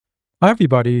Hi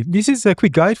everybody, this is a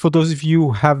quick guide for those of you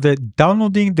who have the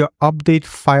downloading the update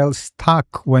file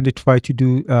stuck when they try to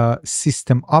do a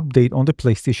system update on the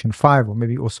PlayStation 5 or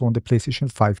maybe also on the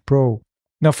PlayStation 5 Pro.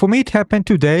 Now for me it happened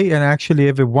today, and I actually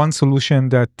have one solution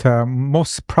that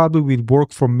most probably will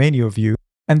work for many of you,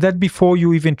 and that before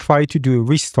you even try to do a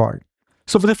restart.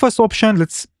 So for the first option,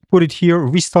 let's put it here,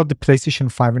 restart the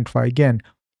PlayStation 5 and try again.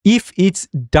 If it's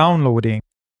downloading,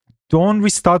 don't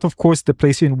restart, of course, the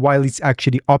PlayStation while it's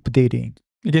actually updating.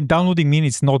 Again, downloading means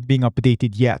it's not being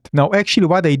updated yet. Now, actually,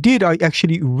 what I did, I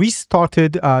actually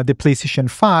restarted the PlayStation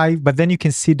 5, but then you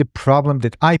can see the problem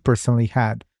that I personally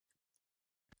had.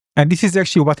 And this is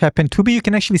actually what happened to me. You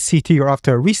can actually see it here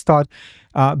after a restart.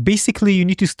 Basically, you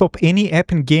need to stop any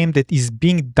app and game that is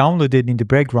being downloaded in the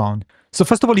background. So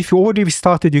first of all, if you already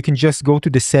restarted, you can just go to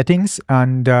the settings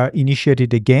and initiate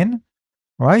it again.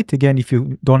 Right? Again, if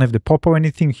you don't have the pop or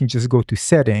anything, you can just go to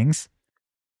settings,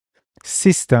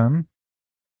 system,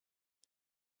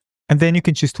 and then you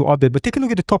can choose to update. But take a look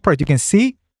at the top right. You can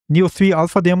see Neo 3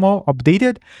 Alpha demo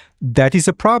updated. That is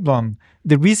a problem.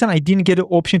 The reason I didn't get an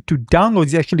option to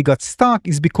download, it actually got stuck,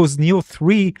 is because Neo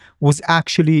 3 was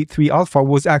actually 3 Alpha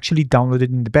was actually downloaded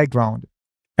in the background.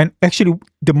 And actually,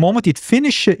 the moment it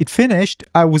finished,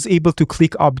 I was able to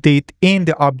click update, and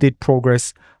the update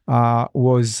progress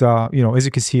was, as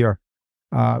you can see here,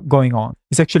 going on.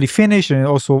 It's actually finished, and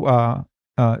also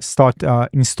start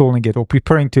installing it or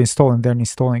preparing to install and then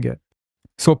installing it.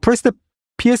 So press the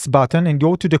PS button and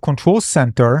go to the control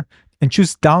center and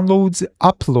choose downloads,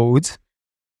 uploads.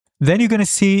 Then you're going to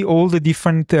see all the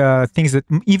different things that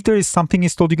if there is something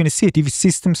installed, you're going to see it. If it's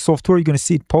system software, you're going to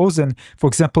see it pause. And for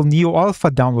example, Neo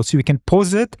Alpha download. So you can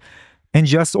pause it and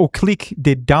just click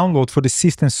the download for the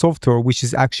system software, which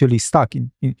is actually stuck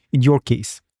in your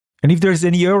case. And if there's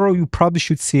any error, you probably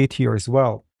should see it here as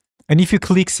well. And if you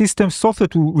click system software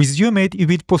to resume it, it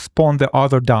will postpone the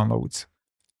other downloads.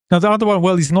 Now the other one,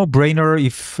 well, is no brainer.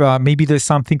 If maybe there's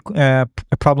something, a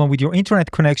problem with your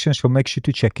internet connection, so make sure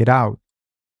to check it out.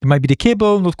 It might be the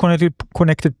cable not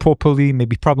connected properly,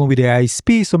 maybe problem with the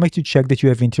ISP, so make sure to check that you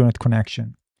have internet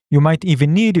connection. You might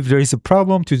even need, if there is a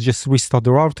problem, to just restart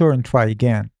the router and try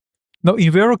again. Now,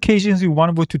 in rare occasions, you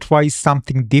want to try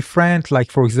something different, like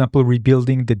for example,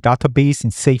 rebuilding the database in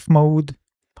safe mode,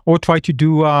 or try to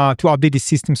do to update the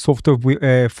system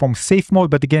software from safe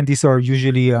mode. But again, these are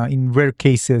usually in rare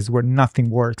cases where nothing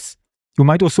works. You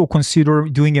might also consider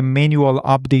doing a manual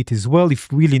update as well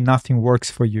if really nothing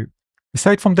works for you.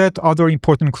 Aside from that, other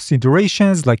important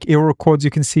considerations like error codes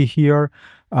you can see here.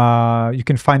 You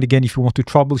can find again if you want to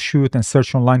troubleshoot and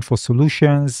search online for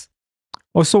solutions.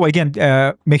 Also, again,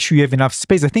 make sure you have enough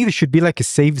space. I think there should be like a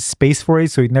saved space for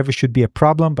it, so it never should be a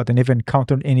problem, but I never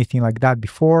encountered anything like that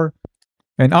before.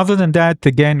 And other than that,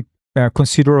 again,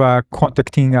 consider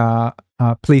contacting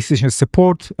PlayStation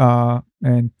support,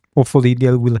 and hopefully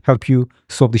they will help you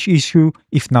solve this issue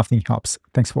if nothing helps.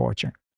 Thanks for watching.